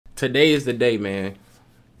today is the day, man.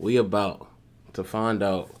 We about to find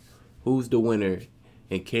out who's the winner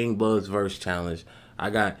in King Buzz Verse Challenge.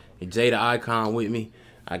 I got Jada Icon with me.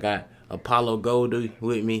 I got Apollo Goldie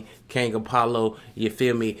with me. King Apollo, you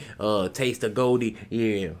feel me? Taste of Goldie,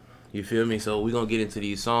 yeah. You feel me? So we're gonna get into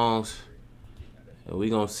these songs and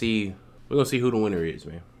we're gonna see who the winner is,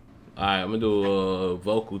 man. Alright, I'm gonna do a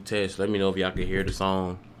vocal test. Let me know if y'all can hear the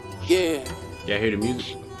song. Yeah. Y'all hear the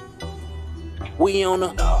music? We on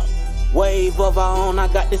a wave of our own. I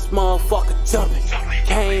got this motherfucker jumping.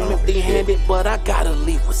 Came empty-handed, but I gotta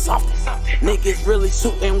leave with something. Niggas really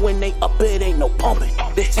shooting when they up, it ain't no pumping.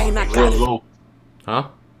 This chain I got real low. Huh?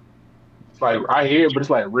 It's like I hear it, but it's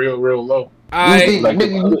like real low. Alright, Like,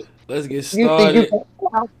 let's get started.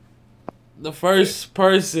 The first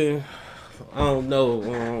person, I don't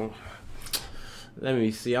know. Let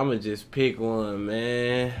me see. I'm gonna just pick one,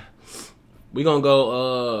 man. We gonna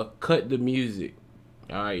go cut the music.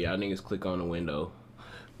 Alright, y'all niggas click on the window.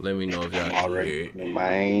 Let me know if y'all can hear it.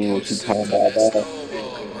 Man, what you talking about?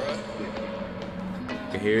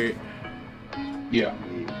 Can hear it? Yeah.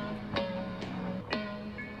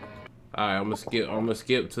 Alright, I'm gonna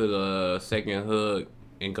skip to the second hook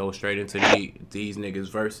and go straight into these niggas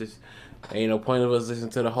verses. Ain't no point of us listening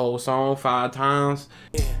to the whole song 5 times.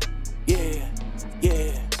 Yeah.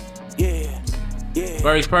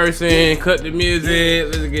 First person, cut the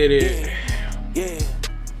music, let's get it. Yeah.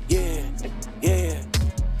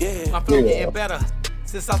 My flow getting better.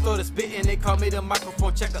 Since I started spitting, they call me the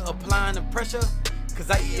microphone checker, applying the pressure. Cause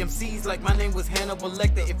I eat MCs like my name was Hannibal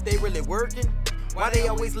Lecter. If they really working, why they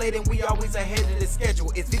always late and we always ahead of the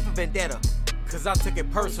schedule? It's V for Vendetta. Cause I took it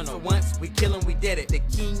personal. Once we kill him, we did it. The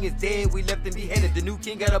king is dead, we left him beheaded. The new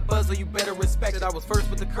king got a buzz, so you better respect it. I was first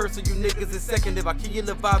with the curse, so you niggas is second. If I kill you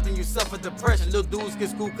the vibe, then you suffer depression. Little dudes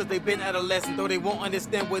get schooled cause they been adolescent. Though they won't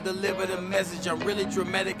understand where to deliver the message. I'm really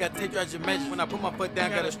dramatic, I take out your measures. When I put my foot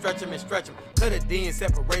down, gotta stretch him and stretch him. Cut a D and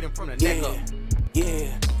separate him from the neck up.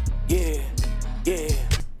 Yeah.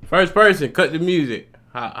 First person, cut the music.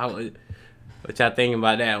 What y'all thinking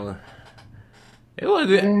about that one? It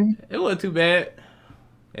wasn't too bad.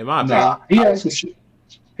 In my opinion. Nah, he has some shit.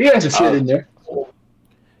 He has some shit in there.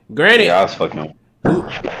 Granted, Yeah, I was fucking.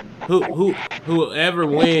 whoever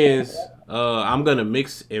wins, I'm gonna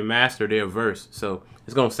mix and master their verse, so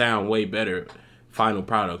it's gonna sound way better. Final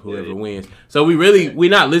product, whoever wins. So we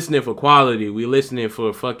not listening for quality. We listening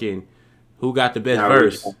for fucking who got the best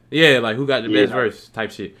verse. Yeah, like who got the best verse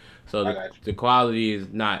type shit. So the quality is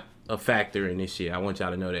not a factor in this shit. I want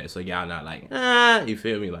y'all to know that, so y'all not like you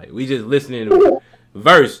feel me? Like we just listening to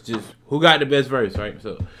verse, just who got the best verse, right?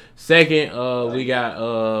 So second, we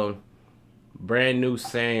got brand new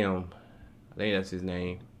Sam. I think that's his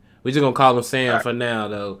name. We just gonna call him Sam for now,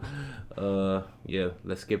 though. Yeah,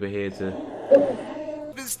 let's skip ahead to.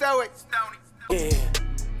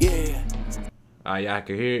 Yeah. Alright, y'all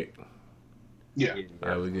can hear it. Yeah.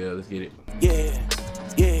 Alright, we good. Let's get it. Yeah.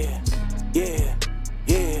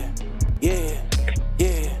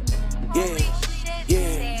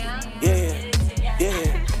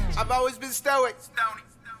 I've always been stoic,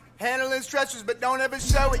 handling stretches, but don't ever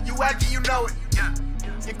show it. You acting, you know it.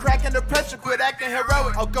 You're cracking the pressure, quit acting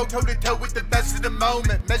heroic. I'll go toe to toe with the best of the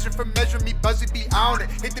moment. Measure for measure, me buzzy be on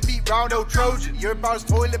it. Hit the beat raw, no Trojan. Your bar's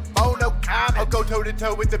toilet bowl, no comment. I'll go toe to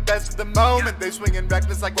toe with the best of the moment. They swinging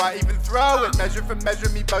reckless, like why even throw it? Measure for measure,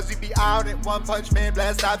 me buzzy be on it. One punch man,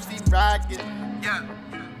 blast, stop, Steve Rocket. Yeah.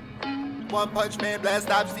 One punch man, blast,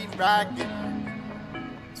 stop, Steve Rocket.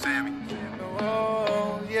 Sammy.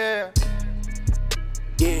 Oh yeah.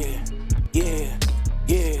 Yeah.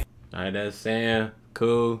 Alright, that's Sam.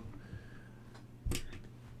 Cool.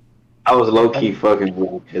 I was low key fucking with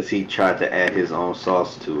him because he tried to add his own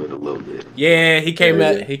sauce to it a little bit. Yeah, he came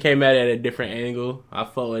at it at a different angle. I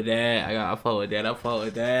fuck with that. I fuck with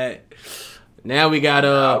that. Now we got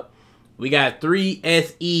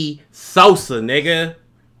 3SE Sosa, nigga.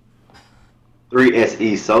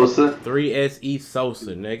 3SE Sosa. 3SE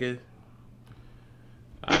Sosa, nigga.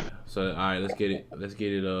 Alright, let's get it. Let's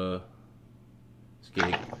get it.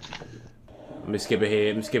 Let me skip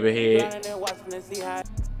ahead. I'm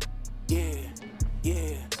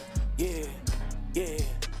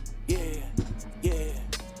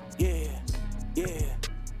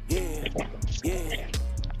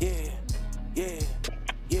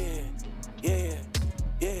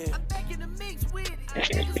back in the mix with it.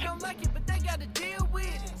 Niggas don't like it, but they gotta deal with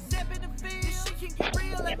it. Step in the field, this shit can get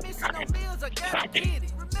real. Like missing no meals, I gotta get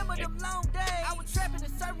it. Remember them long days? I was trapping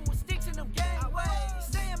and serving with sticks in them gangways.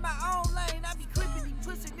 Stay in my own lane, I be clipping these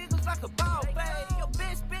pussy niggas like a ball bag. Your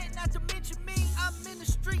best bet not to mention me. I'm in the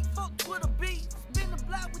street, fuck Twitter beats. Spin the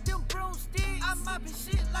block with them broomsticks. I'm mopping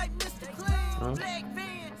shit like Black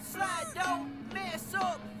van, slide door, mess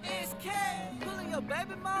up, SK. Pulling your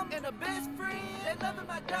baby mom and a best friend. They loving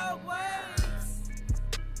my dog ways.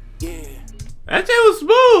 Yeah. That shit was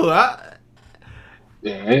smooth.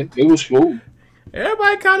 Yeah, it was smooth.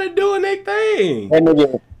 Everybody kind of doing their thing.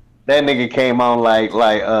 That nigga came on like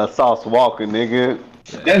Sauce Walker, nigga.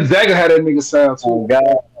 That's exactly how that nigga sounds too. Oh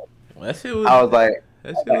God. That shit was. I was like,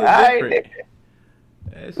 that shit was different.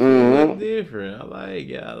 That shit was different. I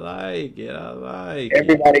like it.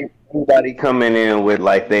 Everybody coming in with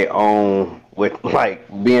like their own, with like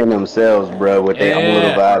being themselves, bro, with their own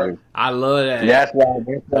little vibe. I love that. That's why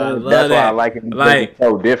I like it. Like, it's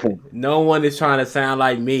so different. No one is trying to sound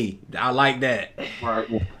like me. I like that. Right.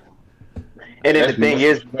 And then the thing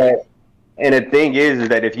is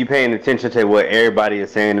that if you're paying attention to what everybody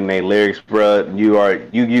is saying in their lyrics, bro,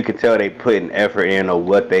 you can tell they putting effort in on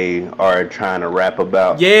what they are trying to rap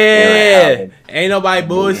about. Yeah, ain't nobody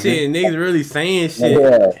bullshitting. Niggas really saying shit.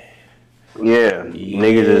 Yeah.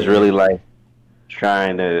 Niggas is really like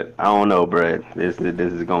trying to. I don't know, bro. This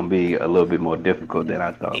is gonna be a little bit more difficult than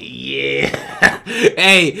I thought. Yeah.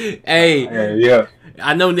 hey. Yeah.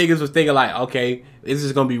 I know niggas was thinking like, okay, this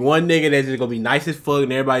is gonna be one nigga that's just gonna be nice as fuck,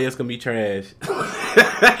 and everybody else gonna be trash.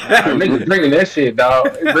 Niggas bringing that shit,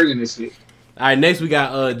 dog. They bringing this shit. All right, next we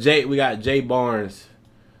got Jay Barnes.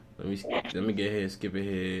 Let me get ahead, skip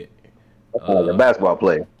ahead. The basketball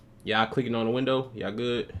player. Y'all clicking on the window? Y'all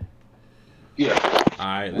good? Yeah. All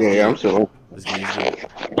right. Yeah, I'm sure. Let's get it.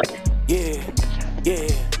 Yeah.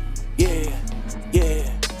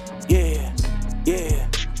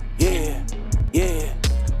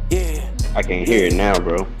 I can't hear it now,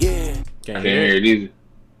 bro. Can't Can't hear it either.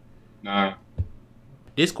 Nah.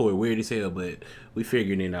 Discord weird as hell, but we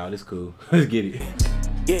figuring it out. It's cool. Let's get it.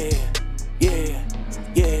 Yeah.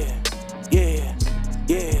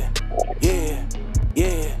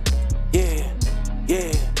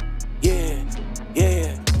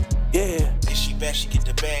 If she bad, she get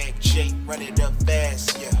the bag. Jake, run it up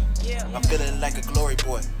fast, yeah. I'm feeling like a glory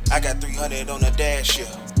boy. I got 300 on the dash, yeah.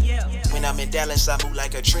 When I'm in Dallas, I move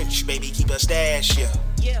like a trench, baby, keep a stash, yeah.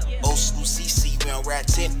 Old school CC, we on ride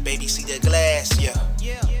tent, baby, see the glass, yeah.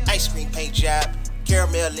 Ice cream paint job,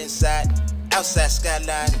 caramel inside, outside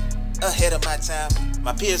skyline, ahead of my time,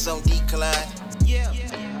 my peers on decline,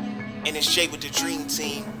 and it's Jay with the dream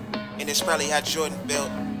team, and it's probably how Jordan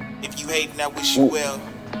felt. If you hating, I wish you well,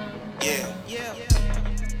 yeah.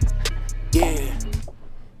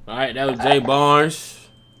 All right, that was Jay Barnes.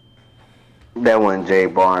 That wasn't Jay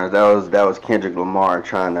Barnes. That was Kendrick Lamar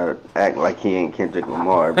trying to act like he ain't Kendrick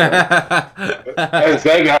Lamar, bro. That's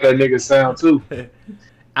exactly how that nigga sound too.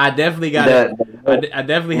 I definitely got it. I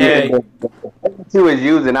definitely had. He was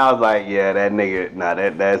using. I was like, yeah, that nigga. Nah,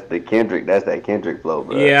 that's the Kendrick. That's that Kendrick flow,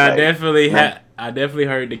 bro. Yeah, like, I definitely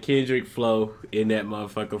heard the Kendrick flow in that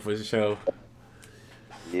motherfucker for sure.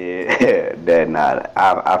 Yeah, that not.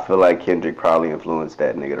 I feel like Kendrick probably influenced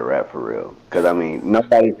that nigga to rap for real. Cause I mean,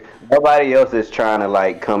 nobody else is trying to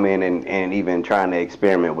like come in and even trying to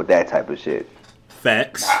experiment with that type of shit.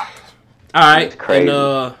 Facts. All right, It's crazy.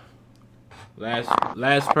 and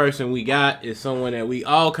last person we got is someone that we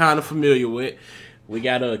all kind of familiar with. We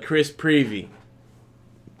got Chris Prevey.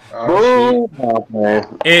 Oh,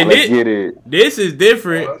 Man. And Let's get it. This is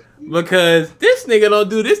different because this nigga don't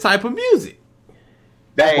do this type of music.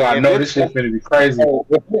 that's why I know if this shit finna be crazy.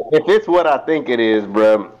 If it's what I think it is,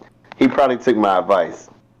 bro, he probably took my advice.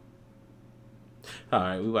 All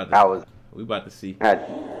right, we about to see.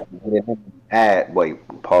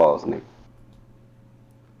 Wait, pause, nigga.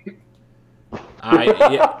 All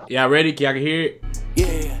right, y'all ready? Y'all can hear it?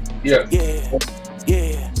 Yeah.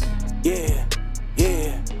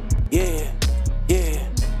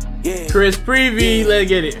 Chris Prevey, let's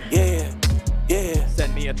get it.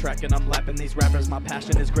 Send me a track and I'm lapping these rappers. My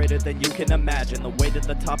passion is greater than you can imagine. The way to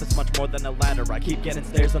the top is much more than a ladder. I keep getting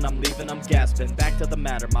stares and I'm leaving, I'm gasping. Back to the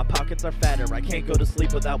matter, my pockets are fatter. I can't go to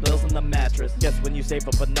sleep without bills in the mattress. Guess when you save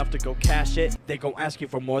up enough to go cash it, they gon' ask you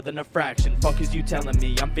for more than a fraction. Fuck is you telling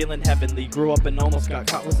me? I'm feeling heavenly. Grew up and almost got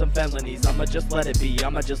caught with some felonies. I'ma just let it be,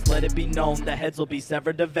 I'ma just let it be known. The heads will be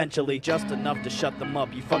severed eventually, just enough to shut them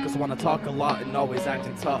up. You fuckers wanna talk a lot and always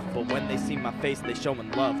acting tough, but when they see my face they showing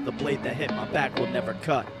love. The blade that hit my back will never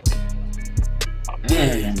cut.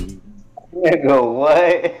 Nigga,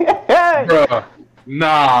 what? Bruh.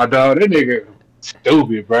 Nah, dog. That nigga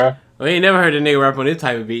stupid, bruh. We ain't never heard a nigga rap on this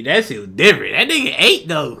type of beat. That shit was different. That nigga ate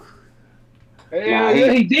though.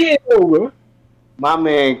 Yeah, he did, though, bro. My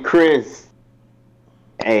man Chris.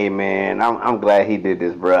 Hey man, I'm glad he did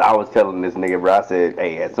this, bro. I was telling this nigga, bro. I said,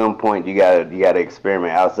 hey, at some point you gotta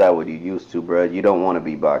experiment outside what you used to, bro. You don't want to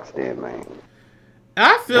be boxed in, man.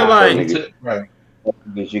 I feel Right.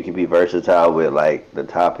 Because you can be versatile with like the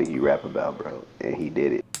topic you rap about, bro, and he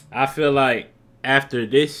did it. I feel like after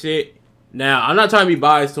this shit, now I'm not trying to be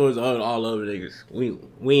biased towards all other niggas.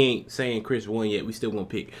 We ain't saying Chris won yet. We still gonna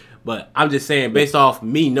pick, but I'm just saying based off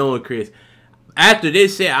me knowing Chris, after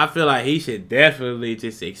this shit, I feel like he should definitely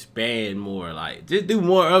just expand more. Like just do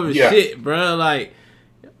more other shit, bro. Like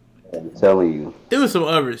I'm telling you, do some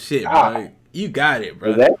other shit, bro. You got it,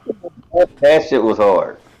 bro. That shit was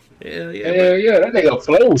hard. Hell yeah, that nigga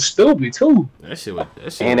flow was stupid too. That shit was.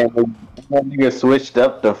 And that nigga switched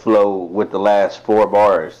up the flow with the last 4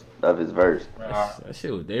 bars of his verse. That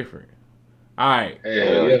shit was different. All right.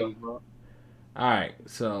 Bro. All right.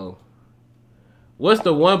 So, what's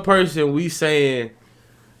the one person we saying?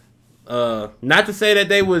 Not to say that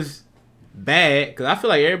they was bad, because I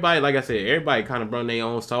feel like everybody, like I said, everybody kind of brought their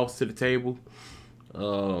own sauce to the table.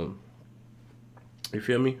 You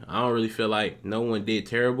feel me? I don't really feel like no one did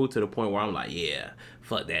terrible to the point where I'm like, yeah,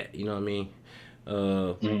 fuck that. You know what I mean?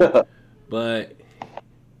 But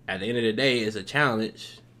at the end of the day, it's a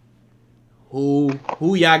challenge. Who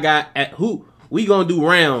y'all got at who? We gonna do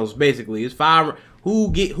rounds basically. It's 5. Who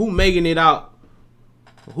making it out?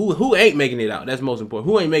 Who ain't making it out? That's most important.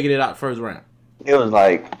 Who ain't making it out first round? It was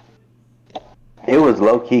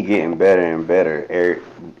low key getting better and better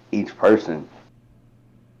each person.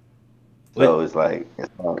 So it's like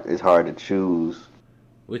it's hard to choose,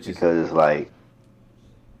 because it's like,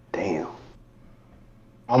 damn.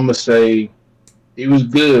 I'm gonna say it was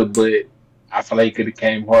good, but I feel like it could have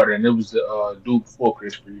came harder, and it was the dude before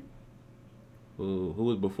Chris Preview. Who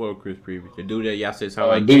was before Chris Preview? The dude that y'all said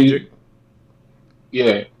sounded like Kendrick?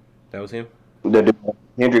 Yeah. That was him? The dude,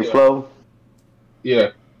 Kendrick Flow?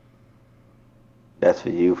 Yeah. That's for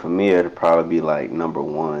you. For me, it'd probably be like number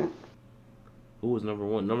 1. Who was number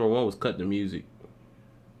 1? Number 1 was Cut the Music.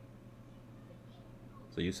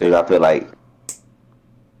 So you said... I feel like...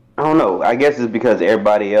 I don't know. I guess it's because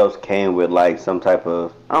everybody else came with like some type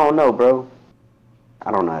of... I don't know, bro. I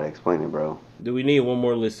don't know how to explain it, bro. Do we need one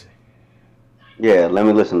more listen? Yeah, let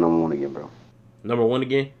me listen to number 1 again, bro. Number 1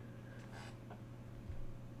 again?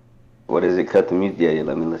 What is it? Cut the Music? Yeah,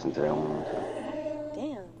 let me listen to that one.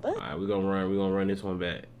 Damn, but... Alright, we're gonna run this one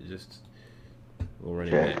back. We'll run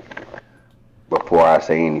it back. Before I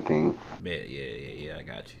say anything. Bet, yeah, I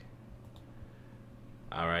got you.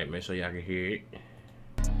 Alright, make sure y'all can hear it.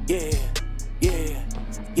 Yeah.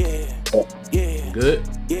 Good?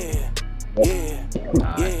 Yeah.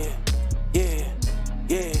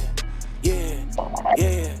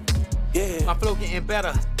 My flow getting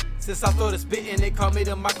better. Since I started spitting, they call me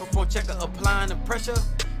the microphone checker, applying the pressure.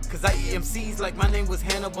 Cause I eat MCs like my name was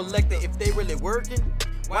Hannibal Lecter. If they really working,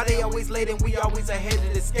 why they always late and we always ahead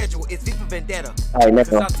of the schedule? It's V for Vendetta.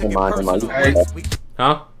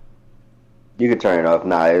 Huh? You can turn it off.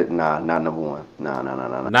 Nah, not number 1. Nah.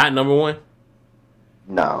 Not number 1?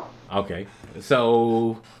 No. Okay.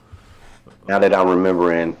 So... Now that I'm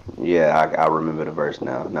remembering, I remember the verse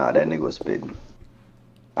now. Nah, that nigga was spitting.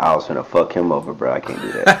 I was finna fuck him over, bro. I can't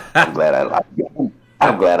do that. I'm glad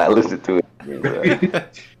I listened to it.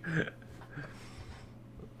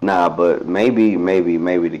 Nah, but maybe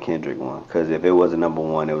the Kendrick one. Because if it wasn't number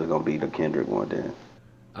 1, it was gonna be the Kendrick one then.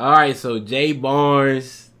 Alright, so Jay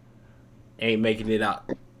Barnes ain't making it out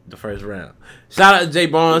the first round. Shout out to Jay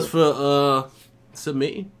Barnes for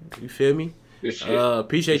submitting. You feel me?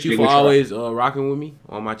 Appreciate you for always rocking with me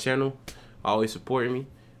on my channel, always supporting me.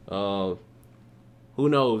 Who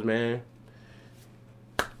knows, man?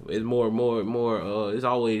 It's more. There's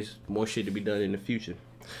always more shit to be done in the future.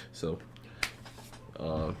 So,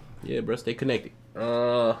 yeah, bro, stay connected.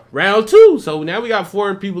 Round 2. So now we got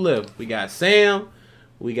 4 people left. We got Sam,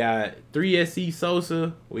 we got 3SC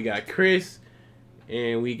Sosa, we got Chris,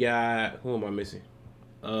 and we got, who am I missing?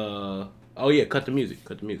 Oh yeah, Cut the Music.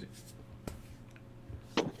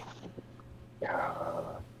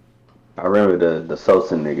 I remember the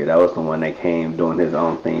Sosa nigga. That was the one that came doing his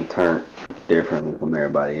own thing, turned differently from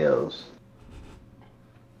everybody else.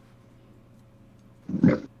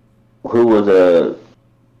 Who was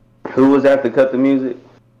after Cut the Music?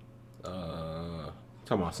 Talking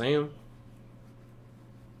about Sam.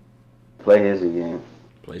 Play his again.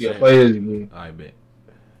 Play his again. I bet.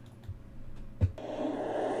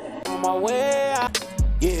 On my way out.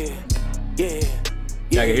 Yeah.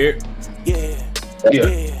 Y'all can hear it? Yeah.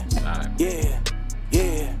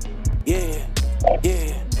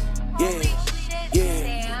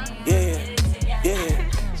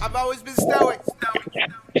 I've always been stoic,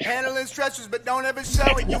 handling stretchers, but don't ever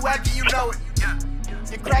show it. You acting, you know it.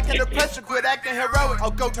 You're cracking the pressure, quit acting heroic.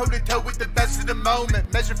 I'll go toe to toe with the best of the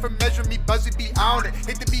moment. Measure for measure, me Buzzy be on it.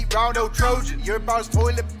 Hit the beat, round, no Trojan. Your bar's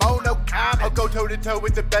toilet bowl, no comment. I'll go toe to toe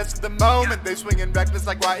with the best of the moment. They swinging reckless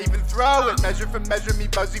like why even throw it. Measure for measure, me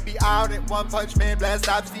Buzzy be on it. One punch man blast,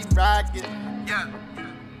 stop Steve Rocket. Yeah.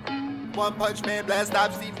 One punch man blast,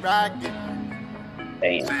 stop Steve Rocket.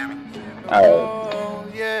 Damn. Oh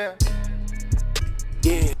yeah.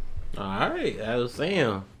 Yeah. All right, that was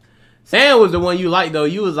Sam. Sam was the one you liked though.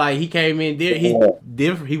 You was like he came in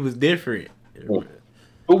different. He was different. Who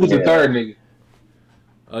was the third nigga?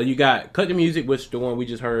 You got Cut the Music, which the one we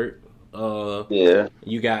just heard. Yeah.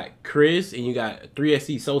 You got Chris and you got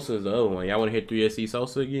 3SC Sosa is the other one. Y'all want to hear 3SC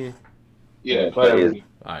Sosa again? Yeah, play that.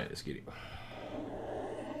 All right, let's get it.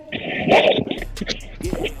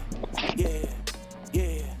 Yeah, yeah,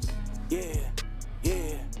 yeah, yeah,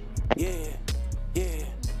 yeah, yeah, yeah,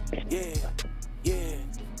 yeah, yeah,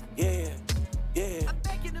 yeah, yeah. I'm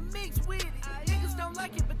back in the mix with it. Niggas don't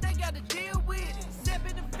like it, but they gotta deal with it. Step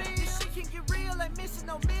in the field, shit can get real. Ain't missing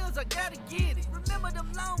no meals, I gotta get it. Remember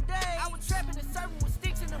them long days? I was trapping and serving with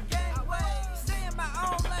sticks in them gangways. Stay in my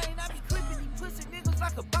own lane, I be clipping these pussy niggas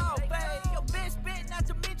like a ball fade. Your best bet not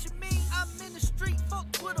to mention me. I'm in the street, fuck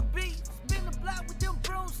with a beat. Spin the block with them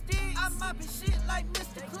broomsticks. I'm mopping shit like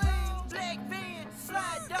Mr. Clean. Black van,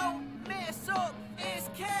 slide door, mess up,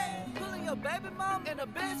 SK. Pulling your baby mom and her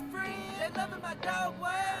best friend. They loving my dog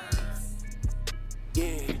ways.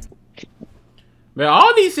 Yeah. Man,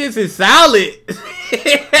 all these shits is solid.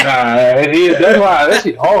 Nah, it is. That's why that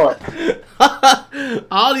shit hard.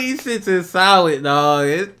 All these shits is solid,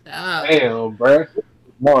 dog. Damn, bro.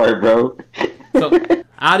 More, bro. So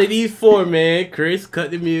out of these four, man, Chris,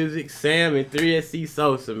 Cut the Music, Sam, and 3SC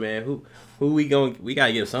Sosa, man. Who we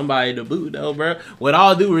gotta give somebody the boot though, bro. With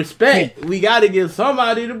all due respect, we gotta give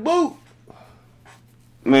somebody the boot.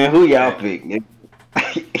 Man, who y'all pick? Nigga?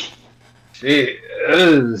 Shit.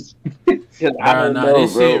 This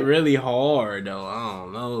shit really hard though. I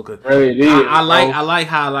don't know, cause Right, it is, I like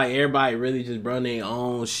how like everybody really just bring their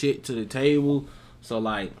own shit to the table. So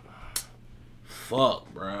like,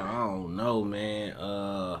 fuck, bro. I don't know, man.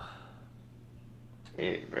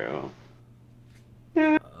 Yeah, bro.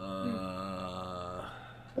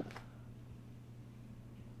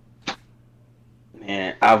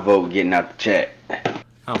 Man, I vote getting out the chat.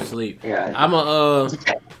 I'm asleep. Yeah. I'm a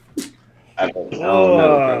I don't know,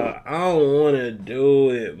 bro. I don't want to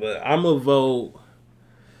do it, but I'm a vote.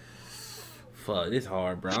 Fuck, this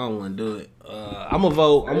hard, bro. I don't want to do it. I'm a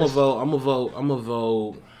vote. I'm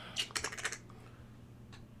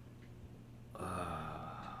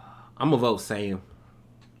a vote Sam.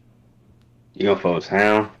 You gonna vote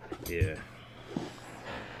Sam? Yeah.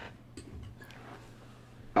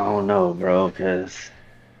 I don't know, bro, because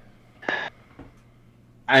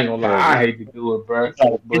I ain't gonna lie, I hate to do it, bro.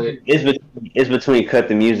 But it's between Cut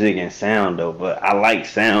the Music and Sound, though. But I like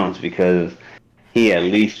Sounds because he at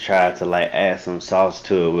least tried to like add some sauce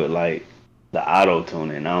to it with like the auto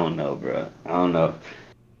tuning. I don't know, bro. I don't know.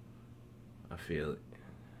 I feel it.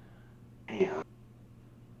 Damn.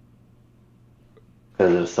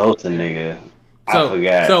 Because the Sosa nigga,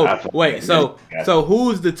 So, I forgot. So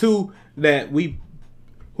who's the two that's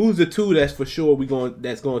for sure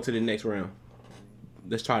that's going to the next round?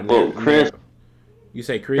 Let's try Well, Chris. You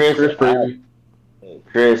say Chris?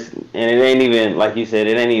 Chris, and it ain't even like you said.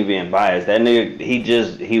 It ain't even biased. That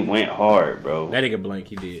nigga, he went hard, bro. That nigga blank.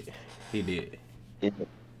 He did.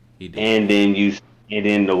 And then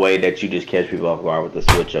the way that you just catch people off guard with the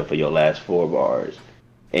switch up for your last 4 bars,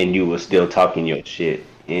 and you was still talking your shit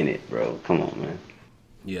in it, bro. Come on, man.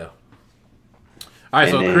 Yeah. All right,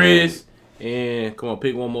 so Chris, and come on,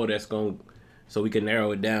 pick one more that's going, so we can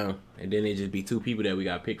narrow it down, and then it just be 2 people that we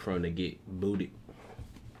got to pick from to get booted.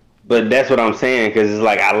 But that's what I'm saying, because it's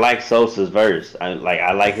like I like Sosa's verse. I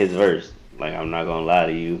like his verse. Like, I'm not gonna lie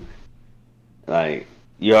to you. Like,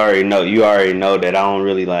 you already know that I don't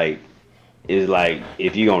really like. It's like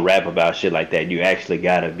if you gonna rap about shit like that, you actually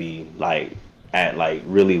gotta be like at like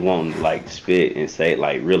really wanting to like spit and say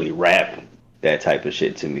like really rap that type of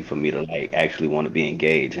shit to me for me to like actually want to be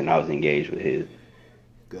engaged, and I was engaged with his.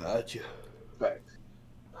 Gotcha. Facts.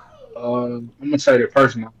 I'm gonna say the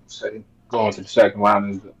person I'm gonna say going to the second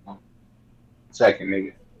round is the second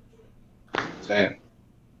nigga. Sam.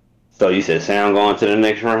 So you said Sam going to the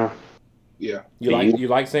next round? Yeah. You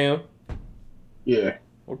like Sam? Yeah.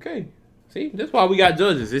 Okay. See, that's why we got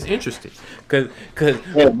judges. It's interesting, cause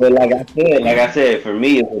yeah, but like I said, for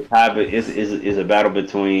me, it's a topic. It's a battle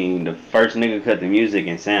between the first nigga Cut the Music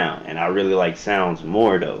and Sound, and I really like Sounds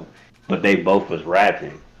more though. But they both was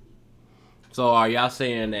rapping. So are y'all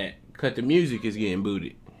saying that Cut the Music is getting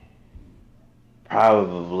booted?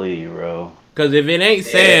 Probably, bro. Because if it ain't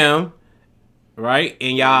Sam, right,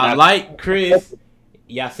 and y'all like Chris,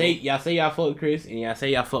 y'all say y'all fuck with Chris, and y'all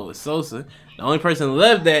say y'all fuck with Sosa, the only person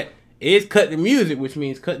left that is Cut the Music, which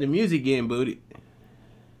means Cut the Music getting booted.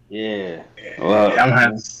 Yeah. Well, I'm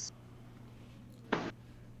having.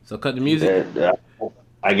 So Cut the Music.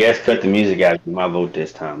 I guess Cut the Music got to be my vote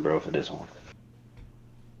this time, bro, for this one.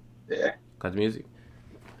 Yeah. Cut the Music.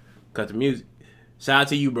 Cut the Music. Shout out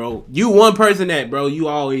to you, bro. You one person that, bro, you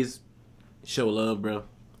always show love, bro.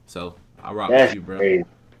 So I rock with you, bro. Crazy.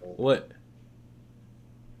 What?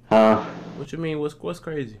 Huh? What you mean? What's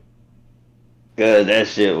crazy? Cause that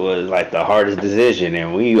shit was like the hardest decision,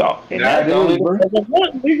 and we all. And Nah, that's the only bro.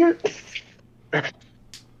 one, nigga.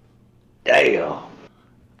 Damn.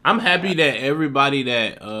 I'm happy that everybody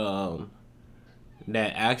that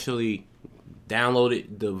that actually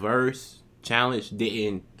downloaded the verse challenge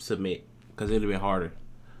didn't submit, because it'd have been harder.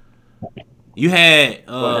 You had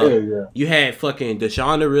you had fucking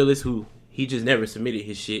Deshaun the Realist, who he just never submitted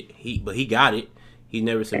his shit. But he got it. He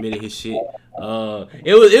never submitted his shit.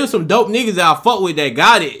 It was some dope niggas that I fuck with that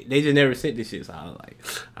got it. They just never sent this shit. So I was like,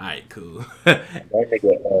 all right, cool.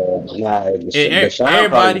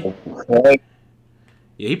 Everybody.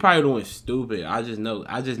 Yeah, he probably doing stupid. I just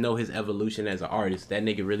know his evolution as an artist. That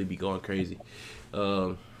nigga really be going crazy.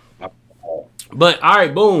 But all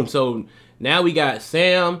right, boom. So now we got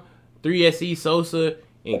Sam, 3SE, Sosa,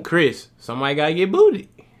 and Chris. Somebody gotta get booted.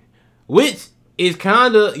 Which is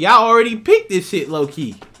kinda, y'all already picked this shit low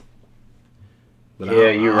key. But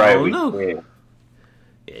yeah, you're right. We did.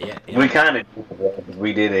 Yeah. We kind of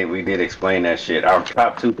we did explain that shit. Our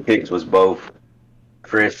top two picks was both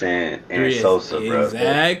Chris and Sosa, bro.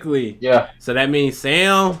 Exactly. Yeah. So that means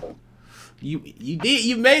Sam, you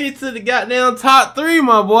made it to the goddamn top three,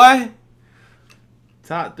 my boy.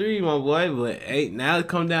 Top three, my boy. But hey, now it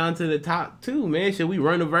come down to the top two, man. Should we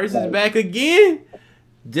run the verses back again?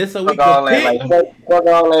 Just so we can pick? Fuck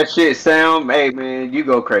all that shit, Sam. Hey, man, you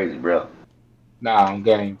go crazy, bro. Nah, I'm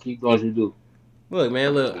game. Keep going as you do. Look,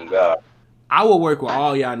 man, I will work with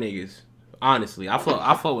all y'all niggas. Honestly, I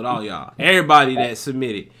fuck with all y'all. Everybody that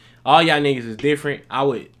submitted, all y'all niggas is different. I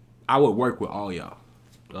would work with all y'all.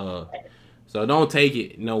 So don't take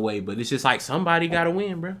it no way. But it's just like somebody gotta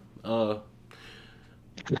win, bro.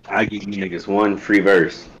 I give you niggas one free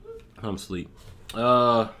verse. I'm asleep.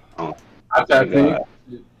 I got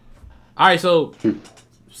all right, so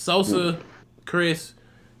Sosa, Chris,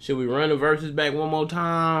 should we run the verses back one more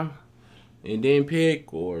time and then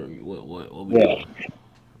pick, or what we doing?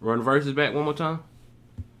 Run the verses back one more time?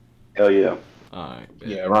 Hell yeah. All right. Bet.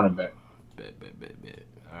 Yeah, run it back. Bet.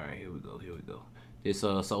 All right, here we go. It's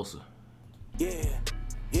Sosa. Yeah.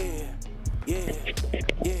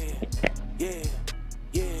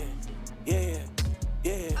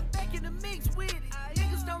 I'm back in the mix with it.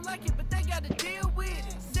 Niggas don't like it, but they gotta deal with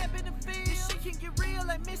it. Step in the field, this shit can get real.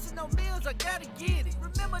 Ain't missing no meals, I gotta get it.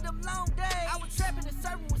 Remember them long days? I was trapping and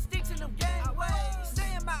serving with sticks in them gangways.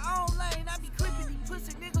 Stay in my own lane, I be clipping these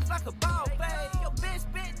pussy niggas like a ball fade. Your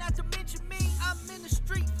best bet not to mention me. I'm in the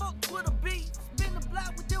street, fuck with a beat. Spin the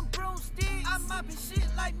block with them broomsticks. I'm mopping shit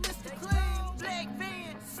like Mr. Clean. Black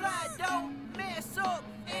van, slide door, mess up,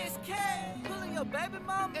 SK. Pulling your baby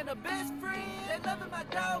mom and her best friend. They loving my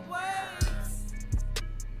dog ways.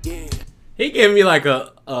 Yeah. He gave me like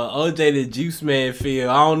a OJ the Juice Man feel.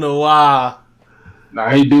 I don't know why. Nah,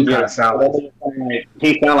 he do kind of sound like.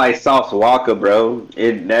 He sound like Sauce Walker, bro.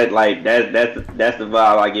 That's the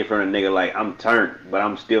vibe I get from a nigga. Like, I'm turned, but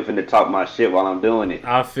I'm still finna talk my shit while I'm doing it.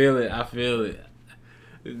 I feel it.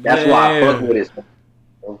 That's why I fuck with it.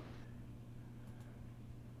 All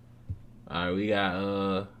right,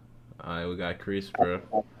 we got Chris, bro.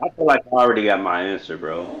 I feel like I already got my answer,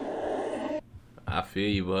 bro. I feel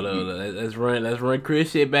you, but let's run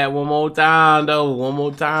Chris shit back one more time, though. One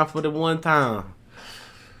more time for the one time.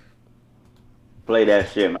 Play that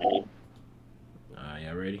shit, man. All right,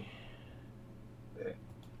 y'all ready?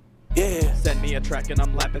 Yeah. Send me a track and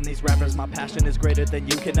I'm lapping these rappers. My passion is greater than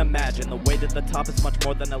you can imagine. The way to the top is much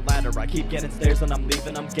more than a ladder. I keep getting stares and I'm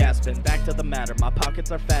leaving them gasping. Back to the matter, my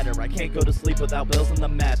pockets are fatter. I can't go to sleep without bills in the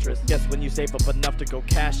mattress. Guess when you save up enough to go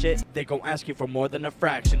cash it, they gon' ask you for more than a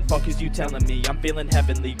fraction. Fuck is you telling me? I'm feeling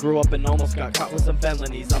heavenly. Grew up and almost got caught with some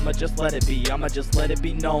felonies. I'ma just let it be. I'ma just let it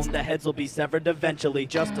be known. The heads will be severed eventually.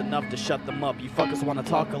 Just enough to shut them up. You fuckers wanna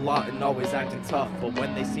talk a lot and always acting tough. But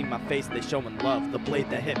when they see my face, they showing love. The blade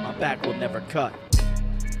that hit my back will never cut.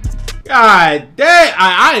 God damn,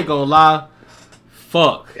 I ain't gonna lie.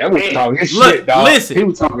 Fuck. That was talking his Look, shit, dog. listen. He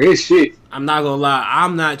was talking his shit. I'm not gonna lie.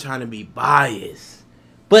 I'm not trying to be biased,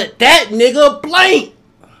 but that nigga blank.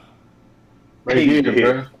 Right here,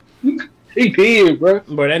 bro. He did, bro.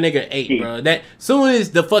 Bro, that nigga ate, bro. That soon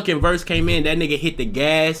as the fucking verse came in, that nigga hit the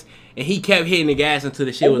gas, and he kept hitting the gas until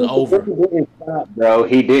the shit was over. He didn't stop, bro.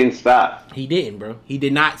 He didn't stop. He didn't, bro. He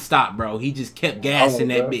did not stop, bro. He just kept gassing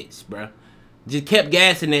that bitch, bro. Just kept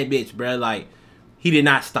gassing that bitch, bro. Like, he did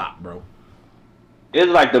not stop, bro. It's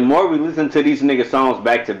like the more we listen to these nigga songs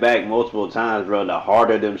back to back multiple times, bro, the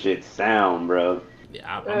harder them shit sound, bro.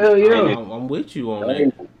 Yeah, I'm with you on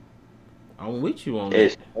that. I'm with you on that.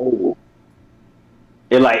 It's cool.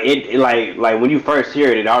 It like when you first hear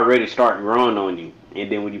it, it already start growing on you, and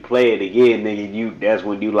then when you play it again, nigga, that's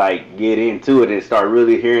when you like get into it and start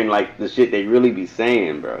really hearing like the shit they really be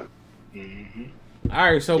saying, bro. Mm-hmm.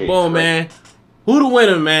 All right, so boom, man. Who the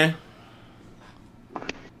winner, man?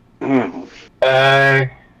 I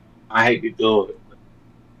hate to do it.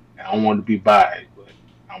 I don't want to be biased, but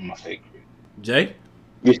I'm gonna say Chris. Jay?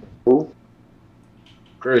 You who?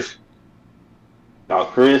 Chris. Oh,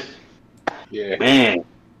 Chris? Yeah. Man.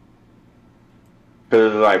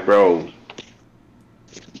 Cause like, bro,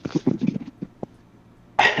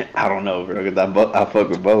 I don't know, bro. Cause I fuck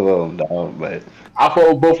with both of them, dog. But I fuck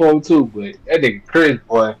with both of them too. But that nigga Chris,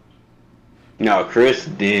 boy. No, Chris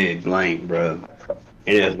did blank, bro.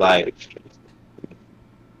 It is like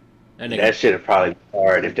that shit would probably be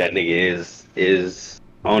hard if that nigga is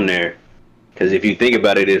on there. Cause if you think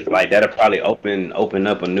about it, it's like that'll probably open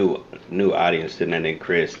up a new audience to that nigga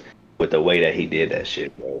Chris with the way that he did that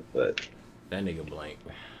shit, bro. But that nigga blank.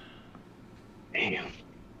 Damn.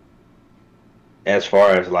 As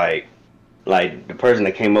far as like the person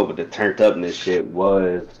that came up with the turned upness shit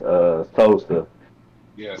was Sosa.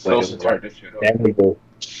 Yeah, Sosa turned this shit up. That nigga,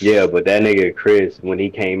 yeah, but that nigga Chris, when he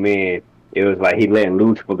came in, it was like he letting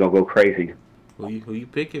loose for gonna go crazy. Who you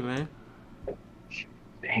picking, man?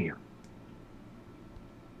 Damn.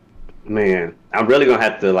 Man, I'm really gonna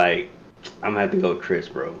have to go with Chris,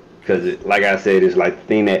 bro. Because like I said, it's like the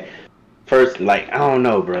thing that first, like, I don't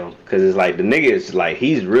know, bro. Because it's like the nigga is like,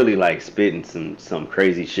 he's really like spitting some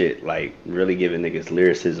crazy shit, like really giving niggas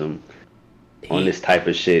lyricism on this type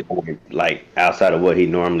of shit, like outside of what he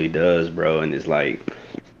normally does, bro. And it's like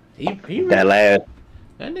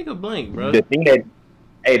that nigga blank, bro. The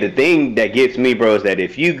thing that gets me, bro, is that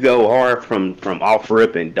if you go hard from off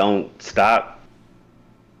rip and don't stop,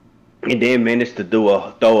 and then manage to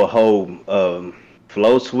throw a whole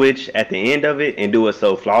flow switch at the end of it and do it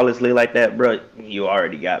so flawlessly like that, bro, you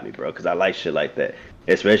already got me, bro. Because I like shit like that,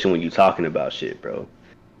 especially when you talking about shit, bro.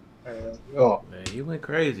 Man, he went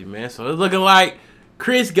crazy, man. So it's looking like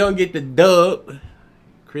Chris gonna get the dub.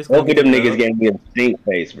 Chris gonna get them niggas getting me a stink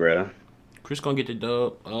face, bro. Chris gonna get the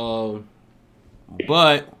dub.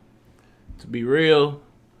 But to be real,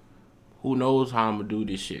 who knows how I'm gonna do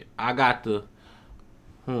this shit? I got the.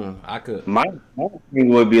 I could. My thing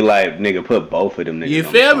would be like, nigga, put both of them niggas. You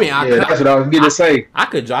feel me? That's what I was gonna say. I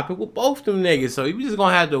could drop it with both them niggas. So you just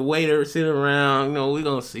gonna have to wait or sit around. You know, we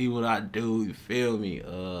gonna see what I do. You feel me?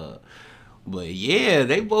 But yeah,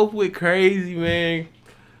 they both went crazy, man.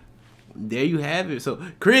 There you have it. So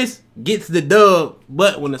Chris gets the dub,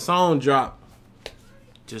 but when the song drop,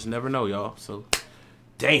 just never know, y'all. So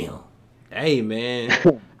damn. Hey, man.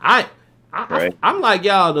 I'm like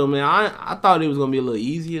y'all though, man. I thought it was gonna be a little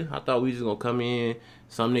easier. I thought we just gonna come in,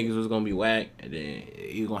 some niggas was gonna be whack, and then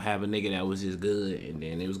you gonna have a nigga that was just good, and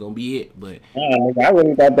then it was gonna be it. But I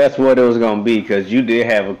really thought that's what it was gonna be, because you did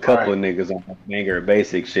have a couple of niggas on Banger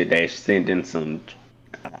Basic shit that sent in some,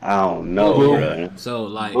 I don't know, bro. So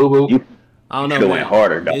like, I don't know, man. Went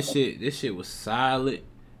harder, dog. This shit was solid,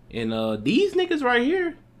 and these niggas right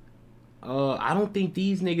here. I don't think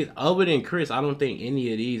these niggas, other than Chris, I don't think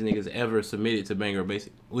any of these niggas ever submitted to Banger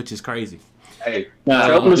Basic, which is crazy. Hey,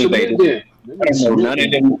 but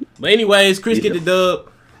anyways, Chris get the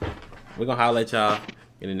dub. We're gonna holler at y'all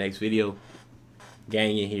in the next video.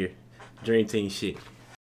 Gang in here. Dream Team shit.